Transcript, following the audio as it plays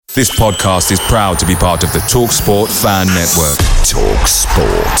This podcast is proud to be part of the TalkSport Fan Network.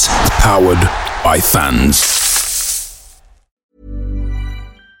 TalkSport. Powered by fans.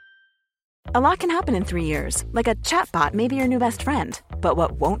 A lot can happen in 3 years, like a chatbot may be your new best friend. But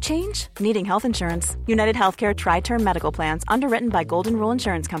what won't change? Needing health insurance. United Healthcare Tri-Term Medical Plans, underwritten by Golden Rule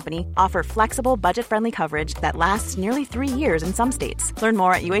Insurance Company, offer flexible, budget-friendly coverage that lasts nearly 3 years in some states. Learn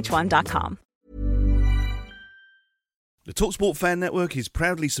more at uh1.com. The TalkSport Fan Network is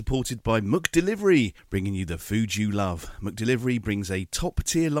proudly supported by McDelivery, bringing you the food you love. McDelivery brings a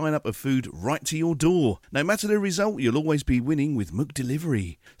top-tier lineup of food right to your door. No matter the result, you'll always be winning with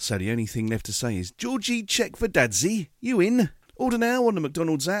McDelivery. So the only thing left to say is, Georgie, check for Dadsy. You in? Order now on the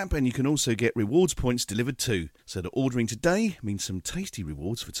McDonald's app, and you can also get rewards points delivered too. So that ordering today means some tasty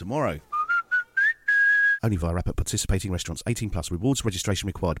rewards for tomorrow. Only via app at participating restaurants. 18 plus. Rewards registration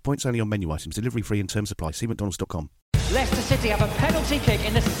required. Points only on menu items. Delivery free and terms apply. See mcdonalds.com. Leicester City have a penalty kick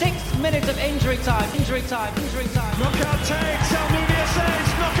in the 6th minute of injury time. Knockout takes, Almunia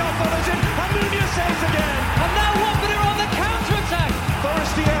saves, knockout follows in, Almunia saves again. And now Watford are on the counter-attack.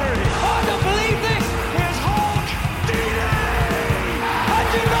 Forestieri. Oh, I don't believe this. Here's Hulk. Deeney. I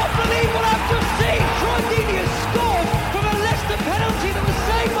do not believe what I've just seen. Troy Deeney has scored from a Leicester penalty that was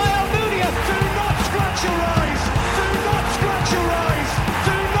saved by Almunia. Do not scratch your eyes. Do not scratch your eyes.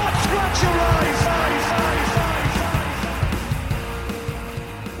 Do not scratch your eyes.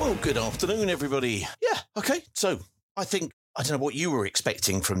 Well, good afternoon, everybody. Yeah, okay, so I don't know what you were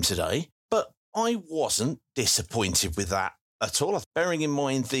expecting from today, but I wasn't disappointed with that at all. Bearing in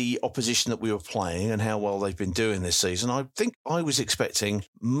mind the opposition that we were playing and how well they've been doing this season, I think I was expecting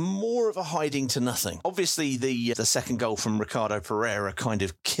more of a hiding to nothing. Obviously, the second goal from Ricardo Pereira kind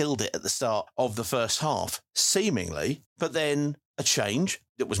of killed it at the start of the first half, seemingly, but then a change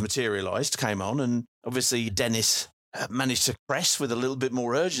that was materialised came on, and obviously Dennis managed to press with a little bit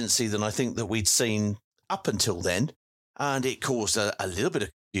more urgency than I think that we'd seen up until then. And it caused a little bit of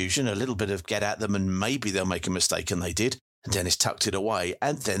confusion, a little bit of get at them and maybe they'll make a mistake, and they did. And Dennis tucked it away.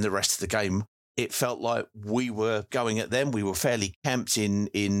 And then the rest of the game, it felt like we were going at them. We were fairly camped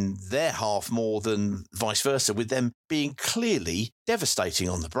in their half more than vice versa, with them being clearly devastating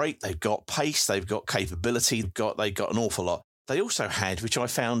on the break. They've got pace, they've got capability, they got an awful lot. They also had, which I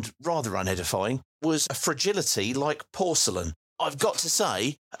found rather unedifying, was a fragility like porcelain. I've got to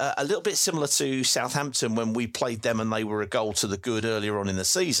say, a little bit similar to Southampton when we played them and they were a goal to the good earlier on in the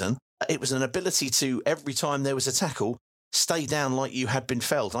season. It was an ability to, every time there was a tackle, stay down like you had been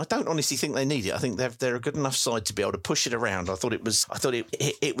felled. I don't honestly think they need it. I think they're a good enough side to be able to push it around. I thought it was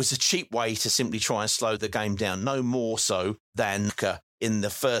a cheap way to simply try and slow the game down. No more so than in the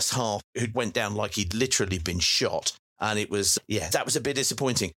first half, who went down like he'd literally been shot. And it was, that was a bit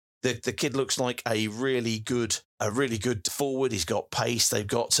disappointing. The kid looks like a really good forward. He's got pace. They've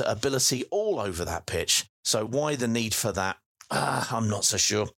got ability all over that pitch. So why the need for that? I'm not so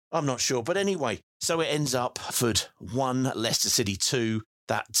sure. I'm not sure. But anyway, so it ends up Watford 1, Leicester City 2.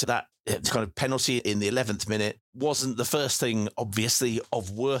 That kind of penalty in the 11th minute wasn't the first thing, obviously,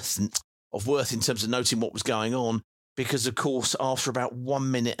 of worth in terms of noting what was going on. Because, of course, after about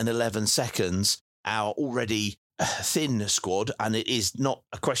 1 minute and 11 seconds, our already thin squad, and it is not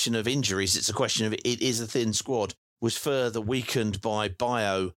a question of injuries, it's a question of it is a thin squad, was further weakened by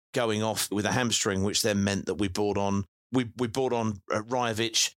Bio going off with a hamstring, which then meant that we brought on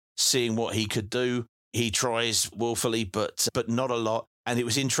Rajovic, seeing what he could do. He tries willfully, but not a lot. And it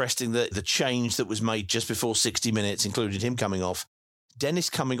was interesting that the change that was made just before 60 minutes included him coming off, Dennis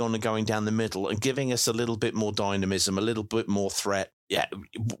coming on and going down the middle and giving us a little bit more dynamism, a little bit more threat. Yeah,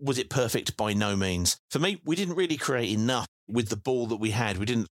 was it perfect? By no means. For me, we didn't really create enough with the ball that we had. We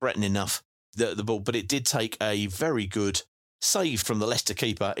didn't threaten enough the ball, but it did take a very good save from the Leicester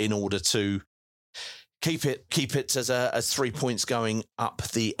keeper in order to keep it as 3 points going up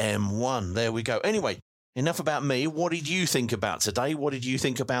the M1. There we go. Anyway, enough about me. What did you think about today? What did you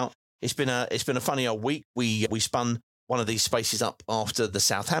think about? It's been a funny old week. We spun one of these spaces up after the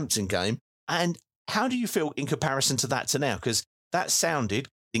Southampton game, and how do you feel in comparison to that to now? Because that sounded,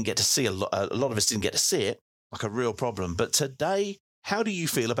 didn't get to see a lot of us didn't get to see it, like a real problem. But today, how do you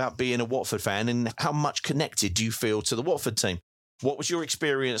feel about being a Watford fan, and how much connected do you feel to the Watford team? What was your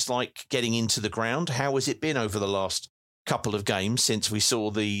experience like getting into the ground? How has it been over the last couple of games since we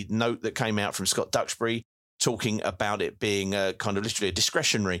saw the note that came out from Scott Duxbury talking about it being a kind of literally a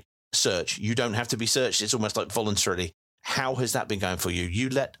discretionary search? You don't have to be searched. It's almost like voluntarily. How has that been going for you? You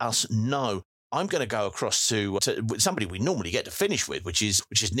let us know. I'm going to go across to somebody we normally get to finish with, which is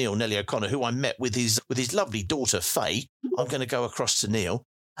Neil Nelly O'Connor, who I met with his lovely daughter Faye. I'm going to go across to Neil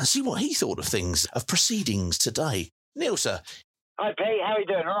and see what he thought of proceedings today. Neil, sir, Hi, Pete. How are you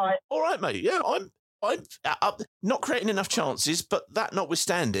doing? All right? All right, mate. Yeah, I'm up, not creating enough chances, but that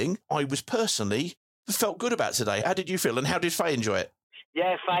notwithstanding, I was personally felt good about today. How did you feel, and how did Faye enjoy it?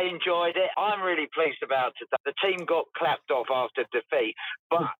 Yeah, Faye enjoyed it. I'm really pleased about today. The team got clapped off after defeat,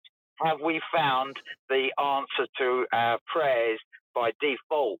 but have we found the answer to our prayers by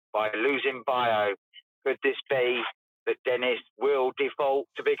default, by losing Bio? Could this be that Dennis will default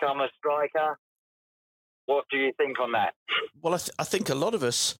to become a striker? What do you think on that? Well, I think a lot of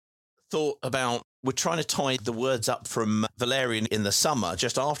us thought about, we're trying to tie the words up from Valerian in the summer,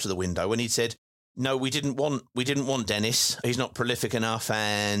 just after the window, when he said, no, we didn't want Dennis. He's not prolific enough,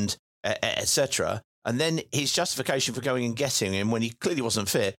 and etc. And then his justification for going and getting him, when he clearly wasn't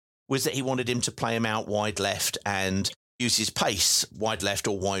fit, was that he wanted him to play him out wide left and use his pace wide left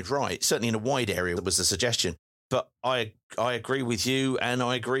or wide right. Certainly in a wide area was the suggestion. But I agree with you, and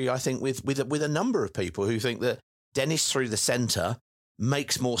I agree, I think, with a number of people who think that Dennis through the centre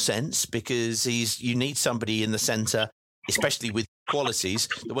makes more sense, because you need somebody in the centre, especially with qualities,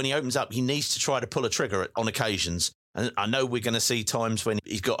 that when he opens up, he needs to try to pull a trigger on occasions. And I know we're going to see times when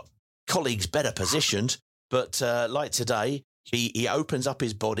he's got colleagues better positioned, but like today, he opens up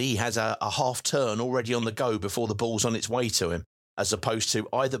his body, he has a half turn already on the go before the ball's on its way to him, as opposed to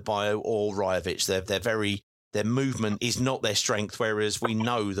either Bio or Rajovic. Their movement is not their strength, whereas we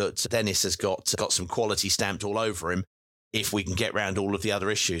know that Dennis has got some quality stamped all over him. If we can get round all of the other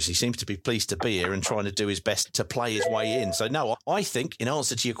issues, he seems to be pleased to be here and trying to do his best to play his way in. So no, I think, in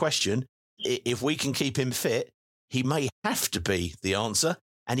answer to your question, if we can keep him fit, he may have to be the answer,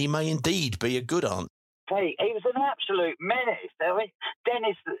 and he may indeed be a good answer. Hey, he was an absolute menace. I mean,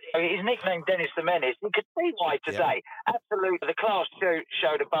 Dennis, his nickname Dennis the Menace, you could see why today. Yeah. Absolutely, the class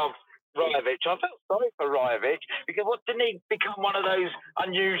showed above Rajovic. I felt sorry for Rajovic, because didn't he become one of those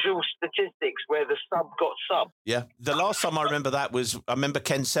unusual statistics where the sub got sub? Yeah, the last time I remember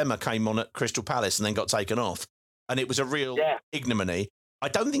Ken Sema came on at Crystal Palace and then got taken off, and it was a real ignominy. I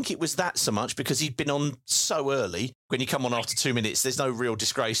don't think it was that so much because he'd been on so early. When you come on after 2 minutes, there's no real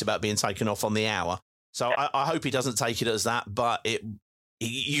disgrace about being taken off on the hour. So I hope he doesn't take it as that, but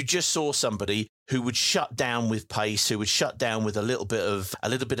you just saw somebody who would shut down with pace, who would shut down with a little bit of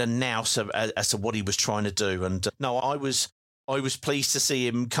nous as to what he was trying to do. And no, I was pleased to see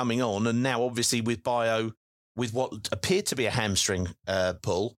him coming on. And now, obviously, with Bio, with what appeared to be a hamstring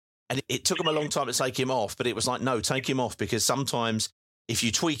pull, and it took him a long time to take him off, but it was like, no, take him off, because sometimes if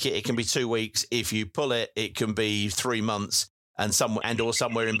you tweak it, it can be 2 weeks. If you pull it, it can be 3 months, or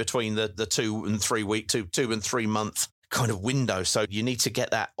somewhere in between the 2 and 3 week, 2 and 3 month kind of window. So you need to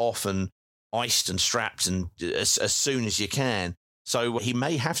get that off and iced and strapped and as soon as you can. So he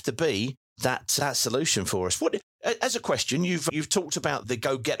may have to be that solution for us. What, as a question, you've talked about the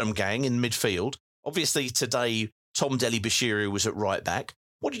go get 'em gang in midfield. Obviously today, Tom Dele-Bashiru was at right back.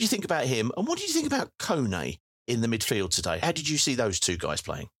 What did you think about him? And what did you think about Kone in the midfield today? How did you see those two guys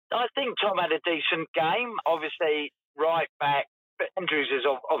playing? I think Tom had a decent game. Obviously, right back. But Andrews is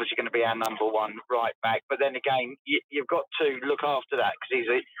obviously going to be our number one right back. But then again, you've got to look after that, because he's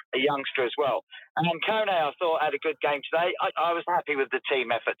a youngster as well. And Kone, I thought, had a good game today. I was happy with the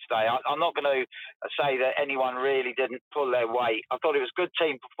team effort today. I'm not going to say that anyone really didn't pull their weight. I thought it was good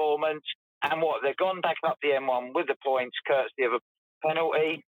team performance. And they've gone back up the M1 with the points, courtesy of a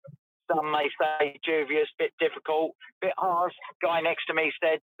penalty. Some may say dubious, bit difficult, bit harsh. Guy next to me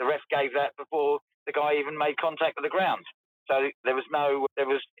said the ref gave that before the guy even made contact with the ground. So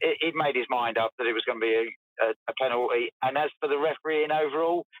he'd made his mind up that it was going to be a penalty. And as for the refereeing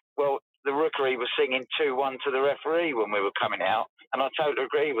overall, well, the rookery was singing 2-1 to the referee when we were coming out, and I totally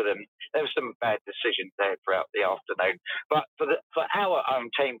agree with him. There were some bad decisions there throughout the afternoon. But for our own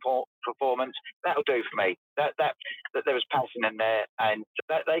team performance, that'll do for me. That there was passion in there, and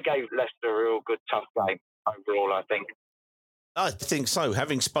they gave Leicester a real good, tough game overall, I think. I think so.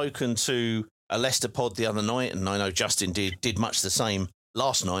 Having spoken to a Leicester pod the other night, and I know Justin did much the same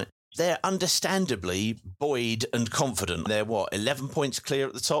last night, they're understandably buoyed and confident. They're 11 points clear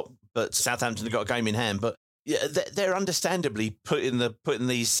at the top, but Southampton have got a game in hand. But yeah, they're understandably putting a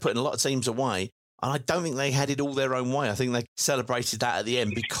lot of teams away. And I don't think they had it all their own way. I think they celebrated that at the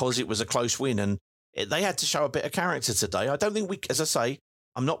end because it was a close win, and they had to show a bit of character today. I don't think as I say,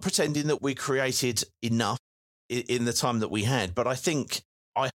 I'm not pretending that we created enough in the time that we had, but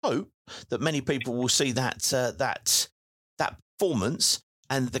I hope that many people will see that performance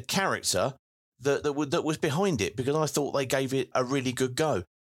and the character that was behind it, because I thought they gave it a really good go.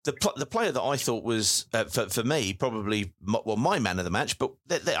 The player that I thought was, for me, probably my man of the match, but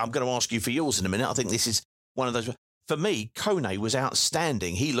I'm going to ask you for yours in a minute. I think this is one of those. for me, Kone was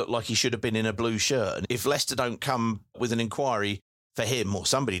outstanding. He looked like he should have been in a blue shirt. And if Leicester don't come with an inquiry for him, or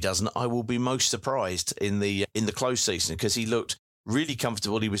somebody doesn't, I will be most surprised in the close season, because he looked really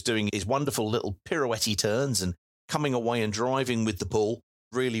comfortable. He was doing his wonderful little pirouette turns and coming away and driving with the ball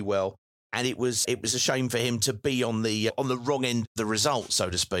really well. And it was a shame for him to be on the wrong end of the result, so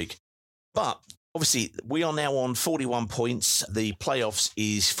to speak. But obviously, we are now on 41 points. The playoffs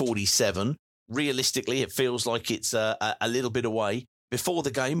is 47. Realistically, it feels like it's a little bit away. Before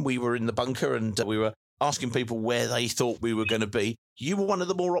the game, we were in the bunker and we were asking people where they thought we were going to be. You were one of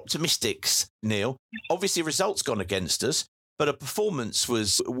the more optimistics, Neil. Obviously, results gone against us, but a performance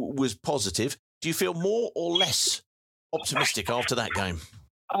was positive. Do you feel more or less optimistic after that game?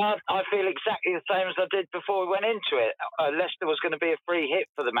 I feel exactly the same as I did before we went into it. Leicester was going to be a free hit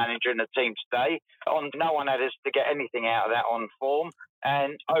for the manager and the team today. No one had us to get anything out of that on form.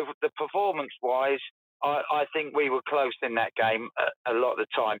 And over the performance-wise, I think we were close in that game a lot of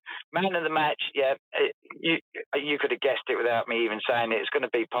the time. Man of the match, yeah, you could have guessed it without me even saying it. It's going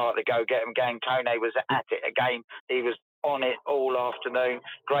to be part of the go-get-em game. Kone was at it again. He was on it all afternoon.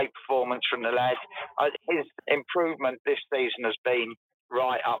 Great performance from the lad. His improvement this season has been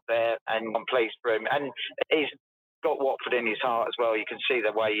right up there, and I'm pleased for him. And he's got Watford in his heart as well. You can see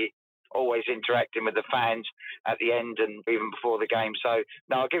the way he always interacting with the fans at the end and even before the game. So,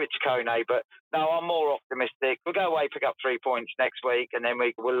 no, I'll give it to Kone, but no, I'm more optimistic. We'll go away, pick up 3 points next week, and then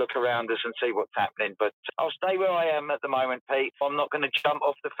we'll look around us and see what's happening. But I'll stay where I am at the moment, Pete. I'm not going to jump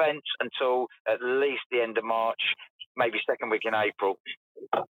off the fence until at least the end of March, maybe second week in April.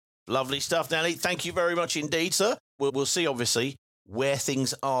 Lovely stuff, Nelly. Thank you very much indeed, sir. We'll see, obviously, where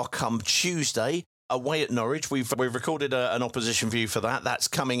things are come Tuesday away at Norwich. We've recorded an opposition view for that. That's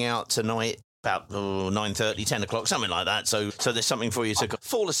coming out tonight about 9:30, 10 o'clock, something like that. So there's something for you to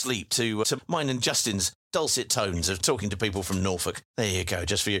fall asleep to mine and Justin's dulcet tones of talking to people from Norfolk. There you go,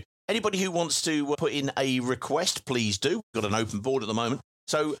 just for you. Anybody who wants to put in a request, please do. We've got an open board at the moment.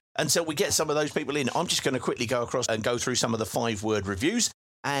 So until we get some of those people in, I'm just going to quickly go across and go through some of the 5-word reviews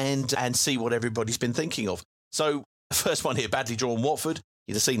and see what everybody's been thinking of. So the first one here, badly drawn Watford.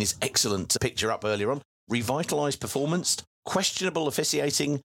 You'd have seen his excellent picture up earlier on. Revitalised performance, questionable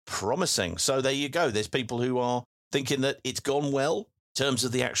officiating, promising. So there you go. There's people who are thinking that it's gone well in terms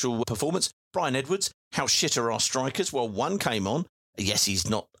of the actual performance. Brian Edwards, how shit are our strikers? Well, one came on. Yes, he's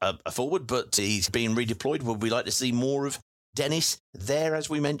not a forward, but he's being redeployed. Would we like to see more of Dennis there, as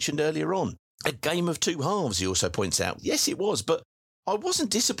we mentioned earlier on? A game of two halves, he also points out. Yes, it was, but I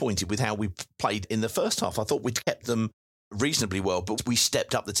wasn't disappointed with how we played in the first half. I thought we'd kept them reasonably well, but we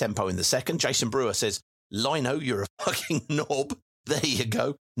stepped up the tempo in the second. Jason Brewer says, Lino, you're a fucking knob. There you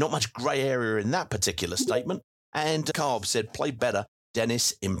go. Not much grey area in that particular statement. And Carb said, play better.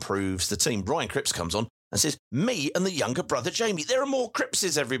 Dennis improves the team. Brian Cripps comes on and says, me and the younger brother Jamie. There are more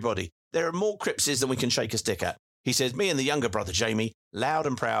Crippses, everybody. There are more Crippses than we can shake a stick at. He says, me and the younger brother Jamie, loud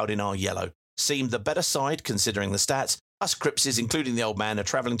and proud in our yellow. Seemed the better side considering the stats. Us Crippses, including the old man, are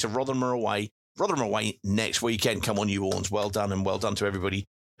travelling to Rotherham away next weekend. Come on, you Orns. Well done, and well done to everybody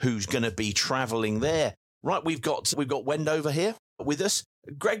who's going to be travelling there. Right, we've got Wendover here with us.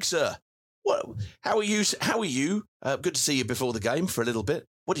 Greg, sir, how are you? Good to see you before the game for a little bit.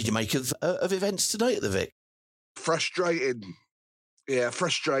 What did you make of events today at the Vic? Frustrated. Yeah,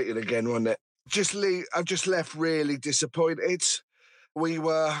 frustrated again, wasn't it? I've just left really disappointed. We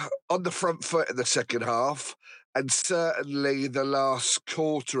were on the front foot in the second half, and certainly the last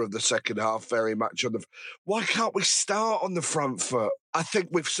quarter of the second half very much on the... Why can't we start on the front foot? I think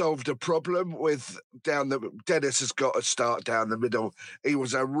we've solved a problem with Dennis has got to start down the middle. He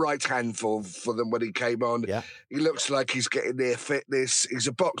was a right handful for them when he came on. Yeah. He looks like he's getting near fitness. He's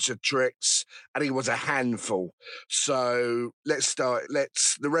a box of tricks, and he was a handful. So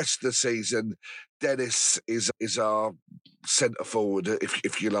the rest of the season, Dennis is our centre forward,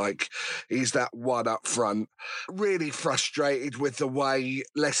 if you like. He's that one up front. Really frustrated with the way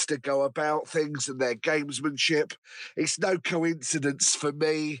Leicester go about things and their gamesmanship. It's no coincidence for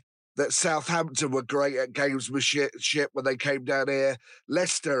me that Southampton were great at gamesmanship when they came down here.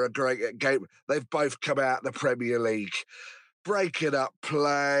 Leicester are great at game. They've both come out of the Premier League. Breaking up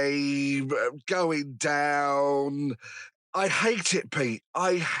play, going down. I hate it, Pete.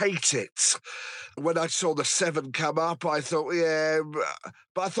 I hate it. When I saw the 7 come up, I thought, yeah,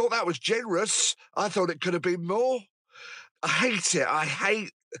 but I thought that was generous. I thought it could have been more. I hate it. I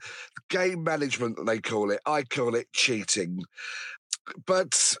hate game management, they call it. I call it cheating.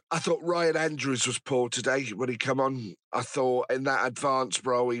 But I thought Ryan Andrews was poor today when he come on. I thought in that advanced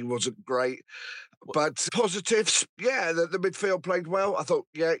role, he wasn't great. But positives, yeah, the midfield played well. I thought,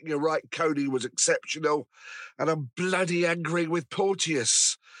 yeah, you're right, Cody was exceptional. And I'm bloody angry with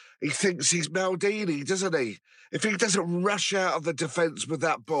Porteous. He thinks he's Maldini, doesn't he? If he doesn't rush out of the defence with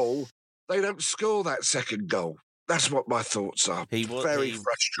that ball, they don't score that second goal. That's what my thoughts are. He was very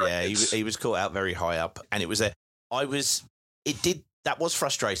frustrated. Yeah, he was caught out very high up, and it was that was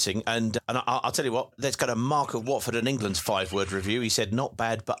frustrating. And I'll tell you what, there's got a Mark of Watford and England's 5-word review. He said not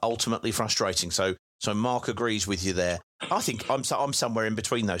bad, but ultimately frustrating. So Mark agrees with you there. I think I'm somewhere in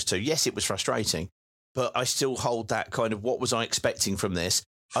between those two. Yes, it was frustrating, but I still hold that kind of what was I expecting from this.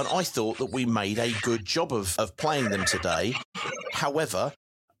 And I thought that we made a good job of playing them today. However,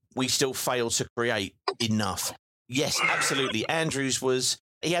 we still failed to create enough. Yes, absolutely. Andrews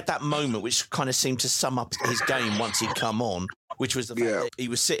he had that moment which kind of seemed to sum up his game once he'd come on, which was the fact that he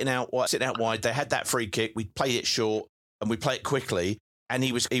was sitting out wide. They had that free kick. We'd play it short and we'd play it quickly. And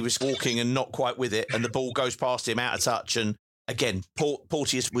he was walking and not quite with it. And the ball goes past him out of touch. And again,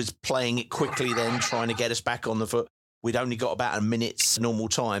 Porteous was playing it quickly then, trying to get us back on the foot. We'd only got about a minute's normal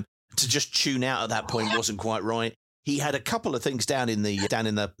time. To just tune out at that point wasn't quite right. He had a couple of things down in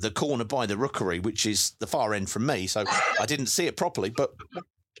the corner by the rookery, which is the far end from me, so I didn't see it properly. But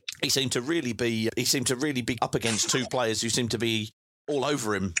he seemed to really be up against two players who seemed to be all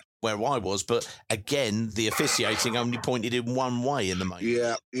over him where I was. But again, the officiating only pointed in one way in the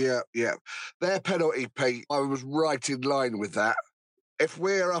main. Yeah. Their penalty, Pete, I was right in line with that. If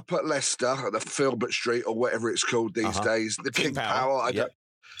we're up at Leicester, at the Filbert Street or whatever it's called these days, the King Power,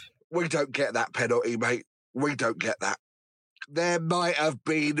 we don't get that penalty, mate. We don't get that. There might have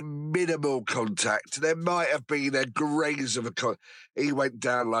been minimal contact. There might have been a graze of a He went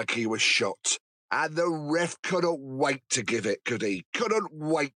down like he was shot. And the ref couldn't wait to give it, could he? Couldn't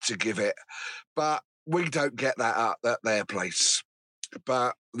wait to give it. But we don't get that at their place.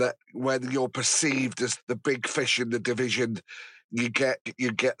 But that when you're perceived as the big fish in the division, you get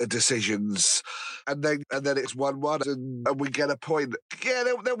the decisions, and then it's 1-1, and we get a point. Yeah,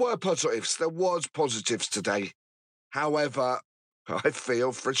 there were positives. There was positives today. However, I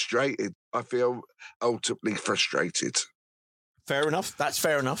feel frustrated. I feel ultimately frustrated. Fair enough. That's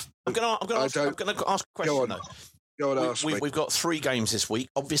fair enough. I'm going to ask a question though. Go on, ask me. We've got 3 games this week.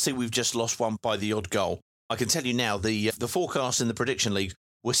 Obviously, we've just lost one by the odd goal. I can tell you now, the forecast in the prediction league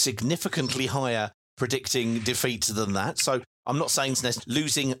was significantly higher predicting defeats than that. So I'm not saying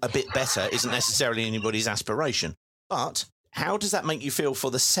losing a bit better isn't necessarily anybody's aspiration. But how does that make you feel for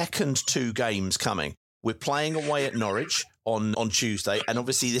the second 2 games coming? We're playing away at Norwich on Tuesday, and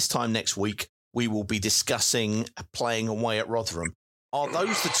obviously this time next week we will be discussing playing away at Rotherham. Are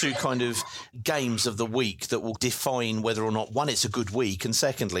those the 2 kind of games of the week that will define whether or not, one, it's a good week, and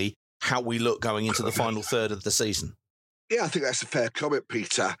secondly, how we look going into the final third of the season? Yeah, I think that's a fair comment,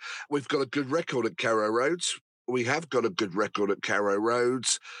 Peter. We've got a good record at Carrow Roads. We have got a good record at Carrow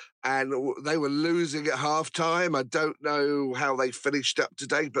Roads, and they were losing at half-time. I don't know how they finished up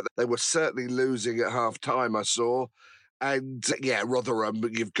today, but they were certainly losing at half-time, I saw. And, yeah, Rotherham,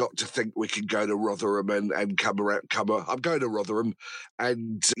 you've got to think we can go to Rotherham and come around. I'm going to Rotherham,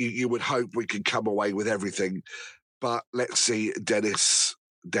 and you would hope we can come away with everything. But let's see Dennis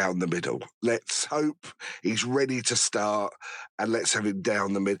down the middle. Let's hope he's ready to start, and let's have him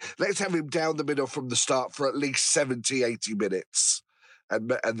down the middle. Let's have him down the middle from the start for at least 70, 80 minutes.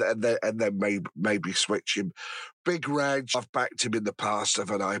 And then maybe switch him. Big Raj, I've backed him in the past,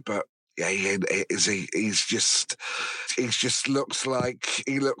 haven't I? But yeah, he just looks like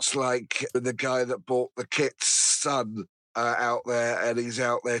the guy that bought the kit's son out there, and he's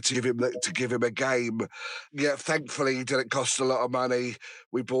out there to give him a game. Yeah, thankfully he didn't cost a lot of money.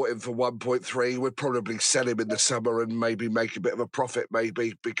 We bought him for 1.3. We'd probably sell him in the summer and maybe make a bit of a profit,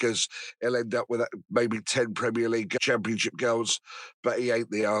 maybe, because he'll end up with maybe 10 Premier League Championship goals. But he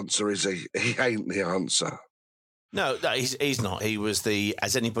ain't the answer, is he? He ain't the answer. No, he's not. He was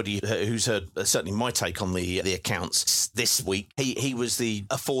as anybody who's heard certainly my take on the accounts this week, he was the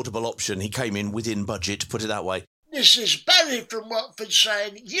affordable option. He came in within budget, to put it that way. This is Barry from Watford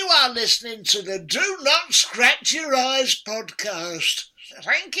saying you are listening to the Do Not Scratch Your Eyes podcast.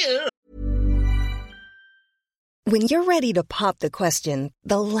 Thank you. When you're ready to pop the question,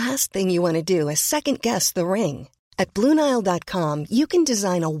 the last thing you want to do is second-guess the ring. At BlueNile.com, you can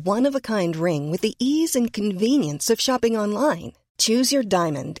design a one-of-a-kind ring with the ease and convenience of shopping online. Choose your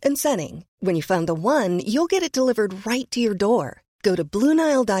diamond and setting. When you find the one, you'll get it delivered right to your door. Go to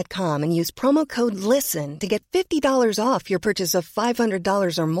BlueNile.com and use promo code LISTEN to get $50 off your purchase of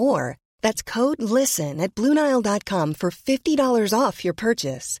 $500 or more. That's code LISTEN at BlueNile.com for $50 off your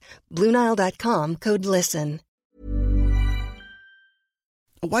purchase. BlueNile.com, code LISTEN.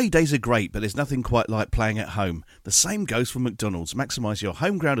 Away days are great, but there's nothing quite like playing at home. The same goes for McDonald's. Maximise your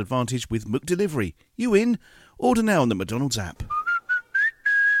home ground advantage with McDelivery. You in? Order now on the McDonald's app.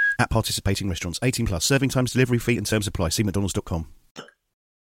 At participating restaurants, 18 plus. Serving times, delivery fee and terms apply. See mcdonalds.com.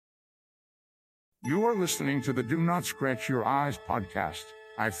 You are listening to the Do Not Scratch Your Eyes podcast.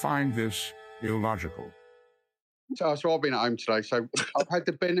 I find this illogical. So I've been at home today, so I've had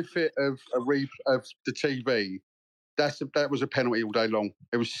the benefit of the TV. That was a penalty all day long.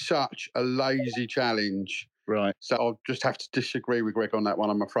 It was such a lazy challenge. Right. So I'll just have to disagree with Greg on that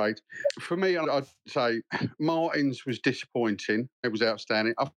one, I'm afraid. For me, I'd say Martin's was disappointing. It was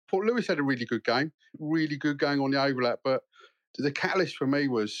outstanding. I thought Lewis had a really good game on the overlap, but the catalyst for me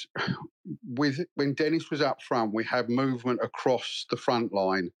was when Dennis was up front, we had movement across the front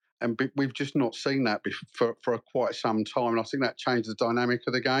line. And we've just not seen that for quite some time. And I think that changed the dynamic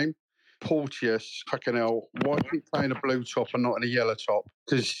of the game. Porteous, fucking hell, why is he playing a blue top and not in a yellow top?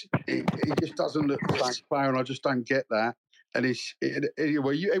 Because he just doesn't look the same player, and I just don't get that. And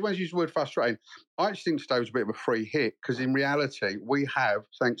everyone's used the word frustrating. I actually think today was a bit of a free hit, because in reality, we have,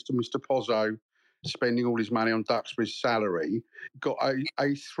 thanks to Mr. Pozzo spending all his money on Duxbury's salary, got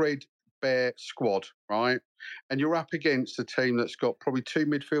a threadbare squad, right? And you're up against a team that's got probably two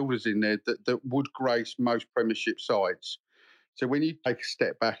midfielders in there that would grace most Premiership sides. So when you take a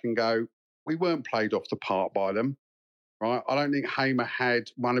step back and go, we weren't played off the park by them, right? I don't think Hamer had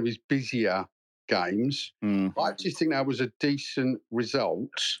one of his busier games. I actually think that was a decent result,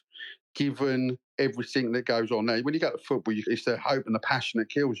 given everything that goes on there. When you go to football, it's the hope and the passion that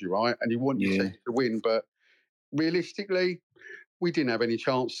kills you, right? And you want your team to win, but realistically, we didn't have any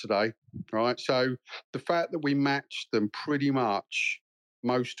chance today, right? So the fact that we matched them pretty much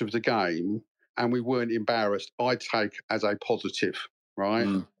most of the game and we weren't embarrassed, I take as a positive, right?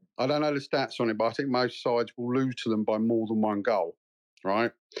 I don't know the stats on it, but I think most sides will lose to them by more than one goal,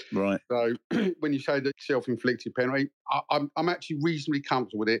 right? Right. So when you say that self-inflicted penalty, I'm actually reasonably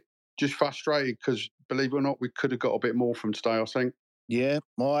comfortable with it. Just frustrated because, believe it or not, we could have got a bit more from today, I think. Yeah,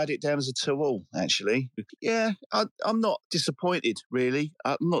 well, I had it down as a 2-2, actually. Yeah, I'm not disappointed, really.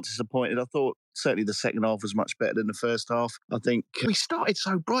 I'm not disappointed. I thought certainly the second half was much better than the first half. I think we started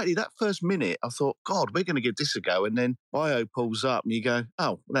so brightly. That first minute, I thought, God, we're going to give this a go. And then Bio pulls up and you go,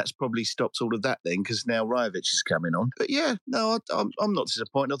 oh, well, that's probably stopped all of that then, because now Rajovic is coming on. But yeah, no, I'm not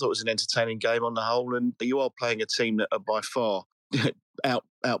disappointed. I thought it was an entertaining game on the whole. And you are playing a team that are by far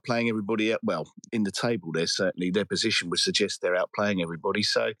outplaying everybody. Well, in the table there, certainly their position would suggest they're outplaying everybody.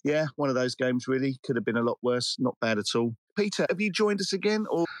 So yeah, one of those games really could have been a lot worse. Not bad at all. Peter, have you joined us again?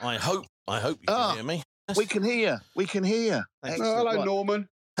 Or I hope you can hear me. We can hear you. Hello, Norman.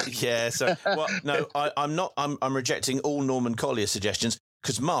 Yeah. So well, no, I'm not. I'm rejecting all Norman Collier suggestions,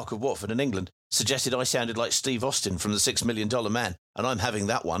 because Mark of Watford in England suggested I sounded like Steve Austin from the $6 Million Man, and I'm having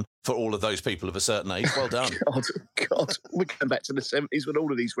that one for all of those people of a certain age. Well done. God, we're going back to the 70s with all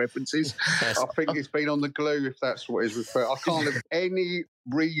of these references. Yes. I think it's been on the glue, if that's what it's referred. I can't have any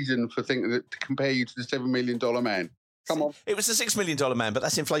reason for thinking that to compare you to the $7 Million Man. Come on. It was the $6 Million Man, but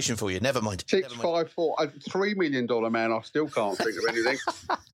that's inflation for you. Never mind. 654, $3 Million Man. I still can't think of anything.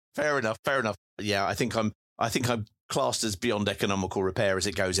 Fair enough. Yeah, I think I'm classed as beyond economical repair as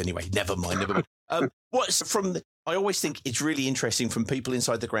it goes anyway. Never mind. I always think it's really interesting from people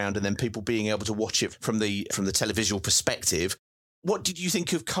inside the ground and then people being able to watch it from the televisual perspective. What did you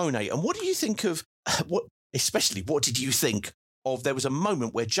think of Kone? And what do you think of what did you think of, there was a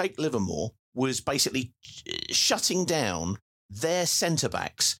moment where Jake Livermore was basically shutting down their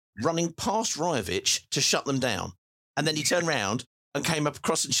centre-backs, running past Rajovic to shut them down. And then he turned round and came up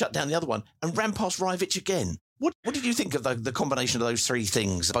across and shut down the other one and ran past Rajovic again. What did you think of the combination of those three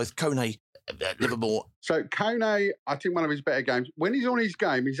things, both Kone, Livermore? So Kone, I think one of his better games. When he's on his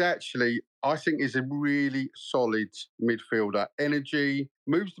game, he's actually, I think, is a really solid midfielder. Energy,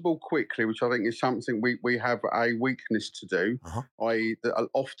 moves the ball quickly, which I think is something we have a weakness to do. I.e.,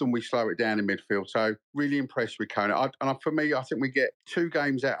 often we slow it down in midfield. So really impressed with Kone. For me, I think we get 2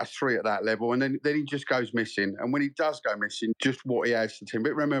 games out of 3 at that level, and then he just goes missing. And when he does go missing, just what he adds to the team.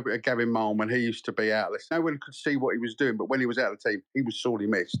 But remember Gavin Mullen, when he used to be outless, no one could see what he was doing, but when he was out of the team, he was sorely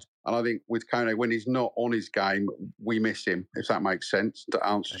missed. And I think with Kone, when he's not on his game, we miss him, if that makes sense. That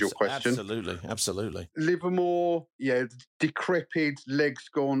answers your question. Absolutely. Livermore, yeah, decrepit, legs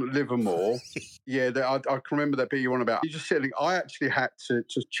gone Livermore. Yeah, I can remember that bit you're on about. You just said, I actually had to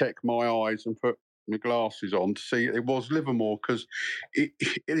check my eyes and put my glasses on to see it was Livermore, because it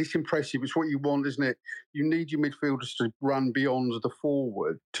is impressive. It's what you want, isn't it? You need your midfielders to run beyond the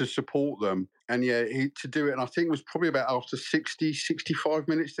forward to support them. And yeah, to do it, and I think it was probably about after 60, 65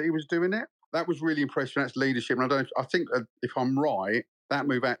 minutes that he was doing it. That was really impressive. That's leadership. And I think, if I'm right, that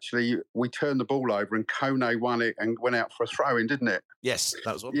move actually, we turned the ball over and Kone won it and went out for a throw-in, didn't it? Yes,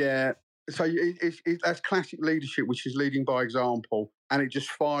 that was one. Yeah. So that's classic leadership, which is leading by example, and it just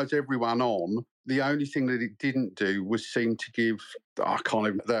fires everyone on. The only thing that it didn't do was seem to give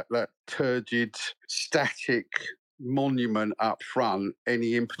that turgid, static monument up front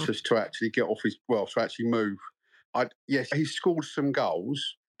any impetus to actually get off to actually move. Yes, he scored some goals,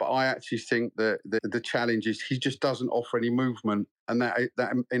 but I actually think that the challenge is he just doesn't offer any movement, and that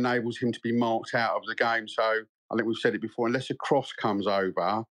enables him to be marked out of the game. So I think we've said it before, unless a cross comes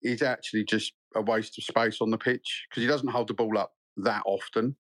over, he's actually just a waste of space on the pitch because he doesn't hold the ball up that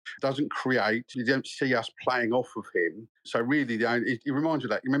often, doesn't create. You don't see us playing off of him. So really, it reminds you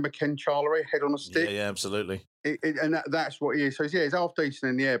of that. You remember Ken Charlery, head on a stick? Yeah, absolutely. That's what he is. So, yeah, he's half decent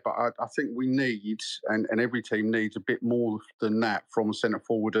in the air, but I think we need, and every team needs a bit more than that from centre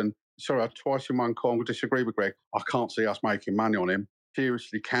forward. And sorry, I twice in one call, I disagree with Greg. I can't see us making money on him.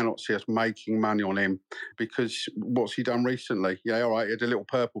 Seriously cannot see us making money on him because what's he done recently? Yeah, all right, he had a little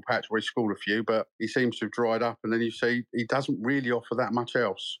purple patch where he scored a few, but he seems to have dried up. And then you see he doesn't really offer that much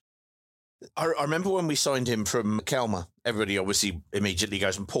else. I remember when we signed him from Kelmer, everybody obviously immediately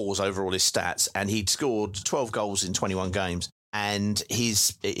goes and pores over all his stats, and he'd scored 12 goals in 21 games. And he'd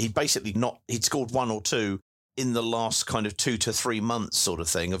scored one or two in the last kind of 2 to 3 months sort of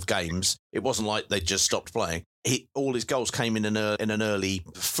thing of games. It wasn't like they'd just stopped playing. All his goals came in an early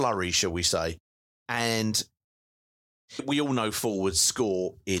flurry, shall we say. And we all know forwards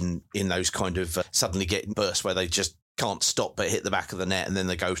score in those kind of suddenly getting bursts where they just can't stop but hit the back of the net and then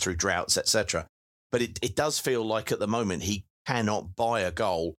they go through droughts, etc. But it does feel like at the moment he cannot buy a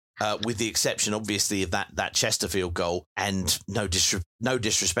goal, with the exception, obviously, of that Chesterfield goal. And no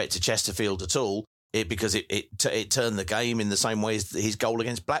disrespect to Chesterfield at all, because it turned the game in the same way as his goal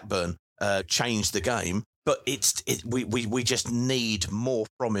against Blackburn changed the game. But we just need more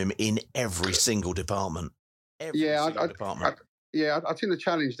from him in every single department. I think the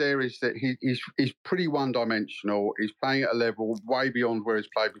challenge there is that he's pretty one-dimensional. He's playing at a level way beyond where he's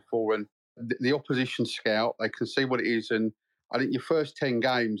played before, and the opposition scout, they can see what it is. And I think your first 10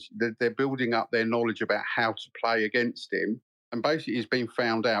 games, they're building up their knowledge about how to play against him. And basically, he's been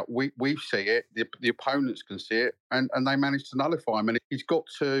found out. We see it, the opponents can see it, and they manage to nullify him. And he's got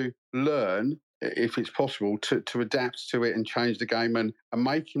to learn, if it's possible, to adapt to it and change the game and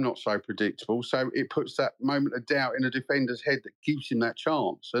make him not so predictable. So it puts that moment of doubt in a defender's head that gives him that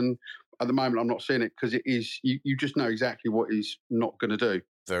chance. And at the moment, I'm not seeing it because it is, you just know exactly what he's not going to do.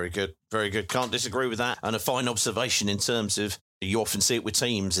 Very good. Very good. Can't disagree with that. And a fine observation in terms of, you often see it with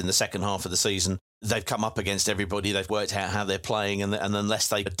teams in the second half of the season. They've come up against everybody. They've worked out how they're playing. And unless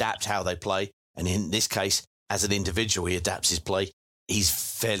they adapt how they play, and in this case, as an individual, he adapts his play, he's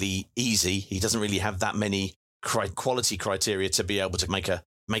fairly easy. He doesn't really have that many quality criteria to be able to make a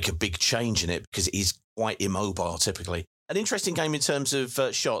big change in it because he's quite immobile typically. An interesting game in terms of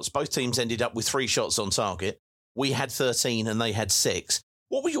shots. Both teams ended up with 3 shots on target. We had 13 and they had 6.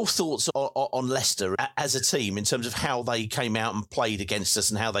 What were your thoughts on Leicester as a team in terms of how they came out and played against us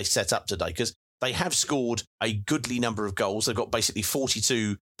and how they set up today? Because they have scored a goodly number of goals. They've got basically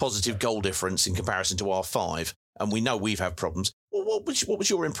 42 positive goal difference in comparison to our 5. And we know we've had problems. What was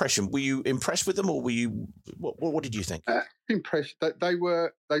your impression? Were you impressed with them, or were you? What did you think? Impressed.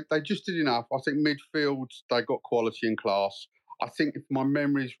 They just did enough. I think midfield, they got quality and class. I think if my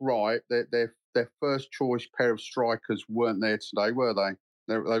memory's right, their first choice pair of strikers weren't there today, were they?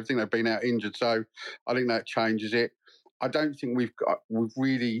 I think they've been out injured, so I think that changes it. I don't think we've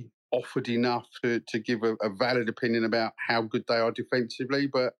really offered enough to give a valid opinion about how good they are defensively,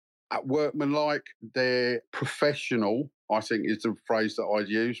 but at workmanlike, they're professional, I think is the phrase that I'd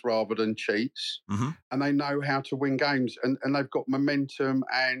use, rather than cheats. Mm-hmm. And they know how to win games, and they've got momentum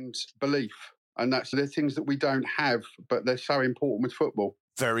and belief. And they're things that we don't have, but they're so important with football.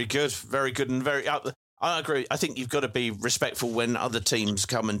 Very good, and very... I agree. I think you've got to be respectful when other teams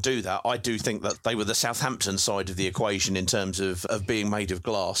come and do that. I do think that they were the Southampton side of the equation in terms of being made of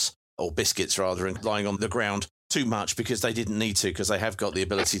glass, or biscuits rather, and lying on the ground too much because they didn't need to, because they have got the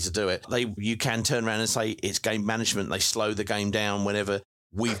ability to do it. You can turn around and say it's game management. They slow the game down whenever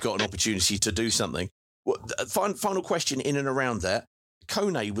we've got an opportunity to do something. Final question in and around that.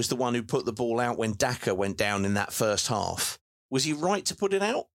 Kone was the one who put the ball out when Daka went down in that first half. Was he right to put it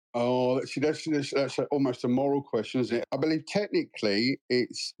out? Oh, that's almost a moral question, isn't it? I believe technically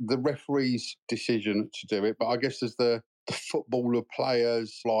it's the referee's decision to do it, but I guess there's the footballer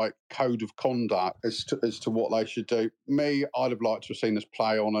players' like code of conduct as to what they should do. Me, I'd have liked to have seen us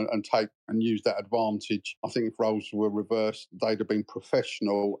play on and take and use that advantage. I think if roles were reversed, they'd have been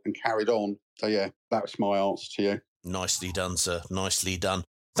professional and carried on. So yeah, that's my answer to you. Nicely done, sir. Nicely done.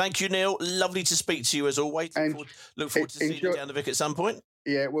 Thank you, Neil. Lovely to speak to you as always. Look forward to seeing you down the Vic at some point.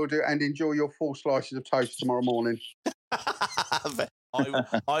 Yeah, we'll do. And enjoy your 4 slices of toast tomorrow morning. I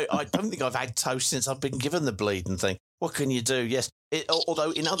don't think I've had toast since I've been given the bleeding thing. What can you do? Yes.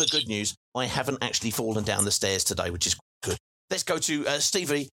 Although, in other good news, I haven't actually fallen down the stairs today, which is good. Let's go to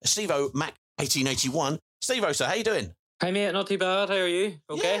Steve-O Mac 1881. Steve-O, sir, how you doing? Hey, mate, not too bad. How are you?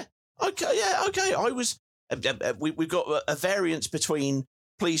 Okay? Yeah, okay. I was... we've got a variance between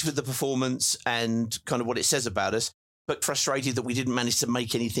pleased with the performance and kind of what it says about us, but frustrated that we didn't manage to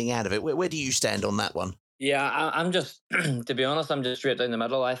make anything out of it. Where do you stand on that one? Yeah, I'm just, to be honest, I'm just straight down the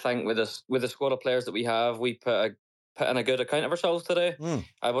middle. I think with the squad of players that we have, we put in a good account of ourselves today.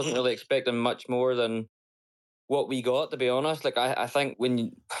 I wasn't really expecting much more than what we got, to be honest. Like, I think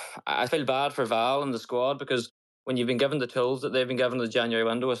I feel bad for Val and the squad, because when you've been given the tools that they've been given the January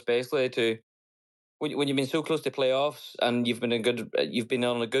window, especially when you've been so close to playoffs and you've been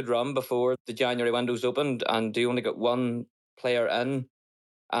on a good run before the January window's opened, and you only got one player in,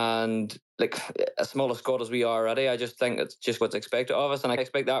 and like as small a squad as we are already, I just think it's just what's expected of us, and I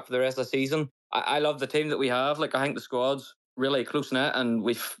expect that for the rest of the season. I love the team that we have. Like, I think the squad's really close knit, and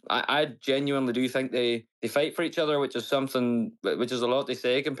I genuinely do think they fight for each other, which is a lot to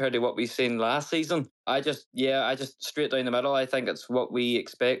say compared to what we've seen last season. I just straight down the middle, I think it's what we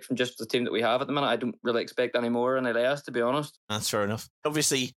expect from just the team that we have at the minute. I don't really expect any more in LS, to be honest. That's fair enough.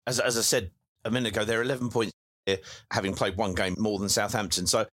 Obviously, as I said a minute ago, they're 11 points here, having played one game more than Southampton.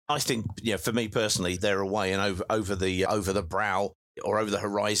 So I think, for me personally, they're away and over the brow or over the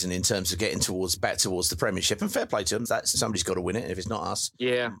horizon in terms of getting back towards the Premiership. And fair play to them. Somebody's got to win it. If it's not us,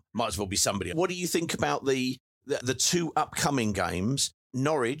 might as well be somebody. What do you think about the two upcoming games?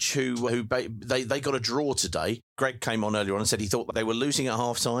 Norwich, who they got a draw today. Greg came on earlier on and said he thought that they were losing at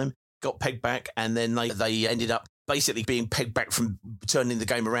half time, got pegged back, and then they ended up basically being pegged back from turning the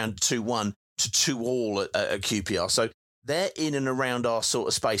game around 2-1 to 2-2 at QPR. So they're in and around our sort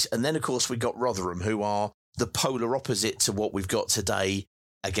of space. And then, of course, we got Rotherham, who are the polar opposite to what we've got today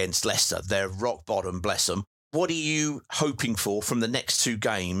against Leicester. They're rock bottom, bless them. What are you hoping for from the next two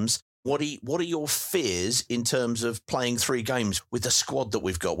games? What are your fears in terms of playing 3 games with the squad that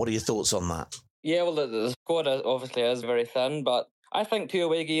we've got? What are your thoughts on that? Yeah, well, the squad obviously is very thin, but I think 2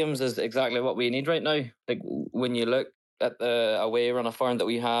 away games is exactly what we need right now. Like, when you look at the away run of form that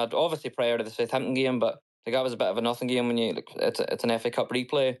we had, obviously prior to the Southampton game, but like, that was a bit of a nothing game when it's an FA Cup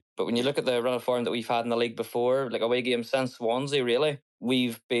replay. But when you look at the run of form that we've had in the league before, like away games since Swansea, really,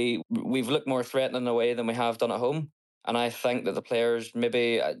 we've looked more threatening away than we have done at home. And I think that the players I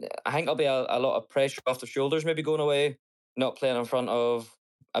think there'll be a lot of pressure off their shoulders, maybe going away, not playing in front of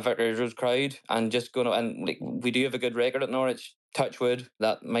a Victory Road crowd, and just going. And like, we do have a good record at Norwich. Touch wood,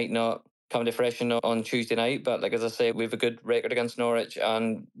 that might not come to fruition on Tuesday night, but like, as I say, we have a good record against Norwich,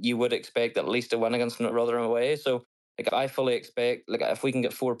 and you would expect at least a win against Rotherham away. So like, I fully expect, like, if we can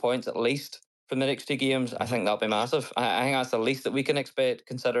get 4 points at least from the next 2 games, I think that'll be massive. I think that's the least that we can expect,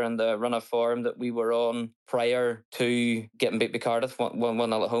 considering the run of form that we were on prior to getting beat by Cardiff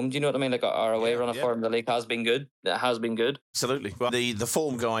 1-0 at home. Do you know what I mean? Like, our away run of form in the league has been good. It has been good. Absolutely. Well, the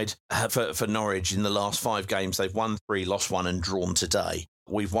form guide for Norwich in the last 5 games, they've won 3, lost 1 and drawn today.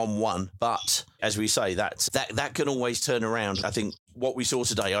 We've won 1, but as we say, that can always turn around. I think what we saw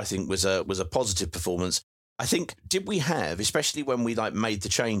today, was a positive performance. I think, did we have, especially when we made the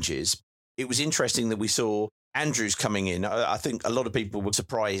changes, it was interesting that we saw Andrews coming in. I think a lot of people were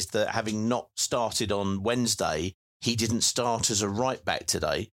surprised that, having not started on Wednesday, he didn't start as a right back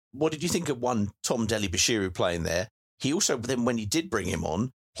today. What did you think of Tom Dele-Bashiru playing there? He also, then when he did bring him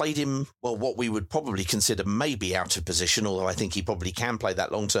on, played him, well, what we would probably consider maybe out of position, although I think he probably can play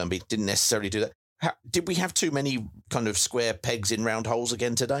that long term, but he didn't necessarily do that. Did we have too many kind of square pegs in round holes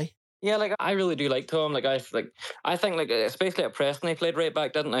again today? Yeah, like, I really do like Tom. Like, I think, like, especially at Preston, he played right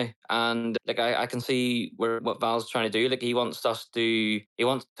back, didn't he? And like, I can see what Val's trying to do. Like, he wants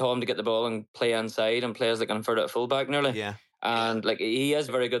Tom to get the ball and play inside and play as like an inverted fullback nearly. Yeah. And like, he is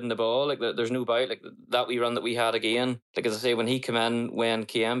very good in the ball. Like, there's no doubt. Like, that wee run that we had again. Like, as I say, when he came in, when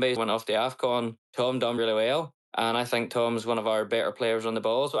Kiembe went off the AFCON, Tom done really well. And I think Tom's one of our better players on the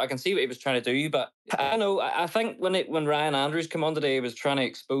ball. So I can see what he was trying to do. But I don't know. I think when Ryan Andrews came on today, he was trying to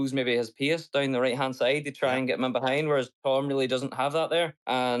expose maybe his pace down the right-hand side to try and get him in behind, whereas Tom really doesn't have that there.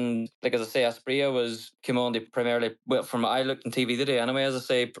 And like, as I say, Asprilla came on to primarily, well, from what I looked on TV today anyway, as I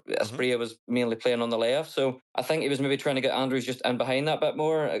say, Asprilla was mainly playing on the left. So I think he was maybe trying to get Andrews just in behind that bit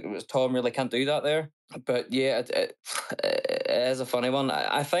more. Tom really can't do that there. But yeah, it is a funny one.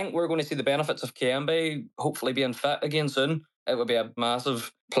 I think we're going to see the benefits of Kiembe hopefully being fit again soon. it would be a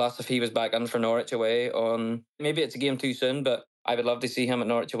massive plus if he was back in for Norwich away on... Maybe it's a game too soon, but I would love to see him at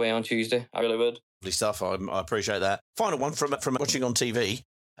Norwich away on Tuesday. I really would. Lovely stuff. I appreciate that. Final one from watching on TV.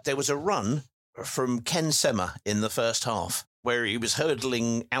 There was a run from Ken Sema in the first half where he was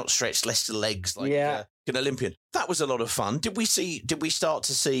hurdling outstretched Leicester legs like an Olympian. That was a lot of fun. Did we start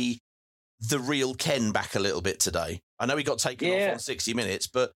to see the real Ken back a little bit today? I know he got taken off on 60 Minutes,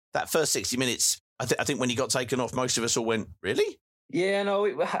 but that first 60 minutes, I think when he got taken off, most of us all went, really? Yeah, no,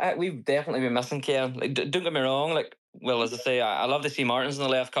 we've definitely been missing Ken. Like, don't get me wrong, like, well, as I say, I love to see Martins on the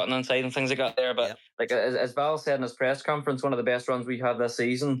left cutting inside and things like that there, but like as Val said in his press conference, one of the best runs we've had this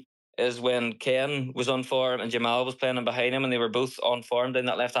season is when Ken was on form and Jamal was playing in behind him, and they were both on form down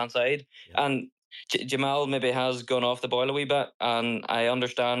that left-hand side. Yeah. And Jamal maybe has gone off the boil a wee bit, and I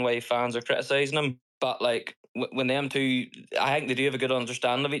understand why fans are criticising him, but like when them two, I think they do have a good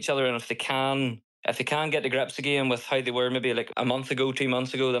understanding of each other, and if they can get to grips again with how they were maybe like a month ago, 2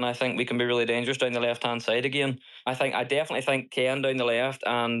 months ago, then I think we can be really dangerous down the left-hand side again. I definitely think Ken down the left,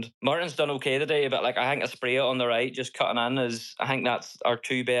 and Martin's done okay today, but like I think Asprilla on the right just cutting in I think that's our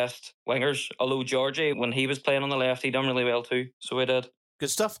two best wingers. Although Georgie, when he was playing on the left, he done really well too. So he did. Good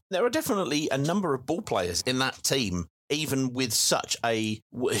stuff. There are definitely a number of ball players in that team, even with such a,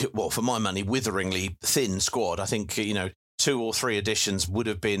 well, for my money, witheringly thin squad. I think, 2 or 3 additions would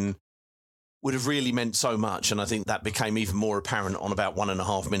have really meant so much, and I think that became even more apparent on about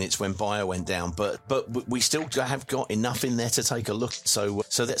 1.5 minutes when Bayer went down. But we still have got enough in there to take a look. So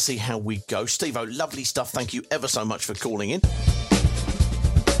let's see how we go. Steve-O, lovely stuff. Thank you ever so much for calling in.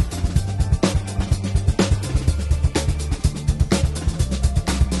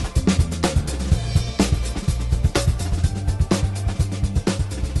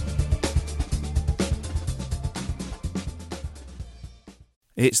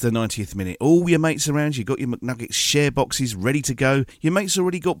 It's the 90th minute. All your mates around, you got your McNuggets share boxes ready to go. Your mates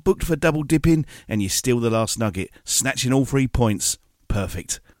already got booked for double dipping, and you steal the last nugget, snatching all 3 points.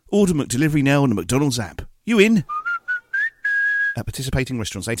 Perfect. Order McDelivery now on the McDonald's app. You in? At participating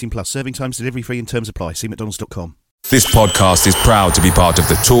restaurants, 18 plus, serving times, delivery free and terms apply. See mcdonalds.com. This podcast is proud to be part of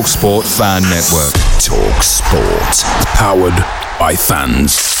the TalkSport Fan Network. TalkSport. Powered by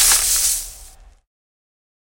fans.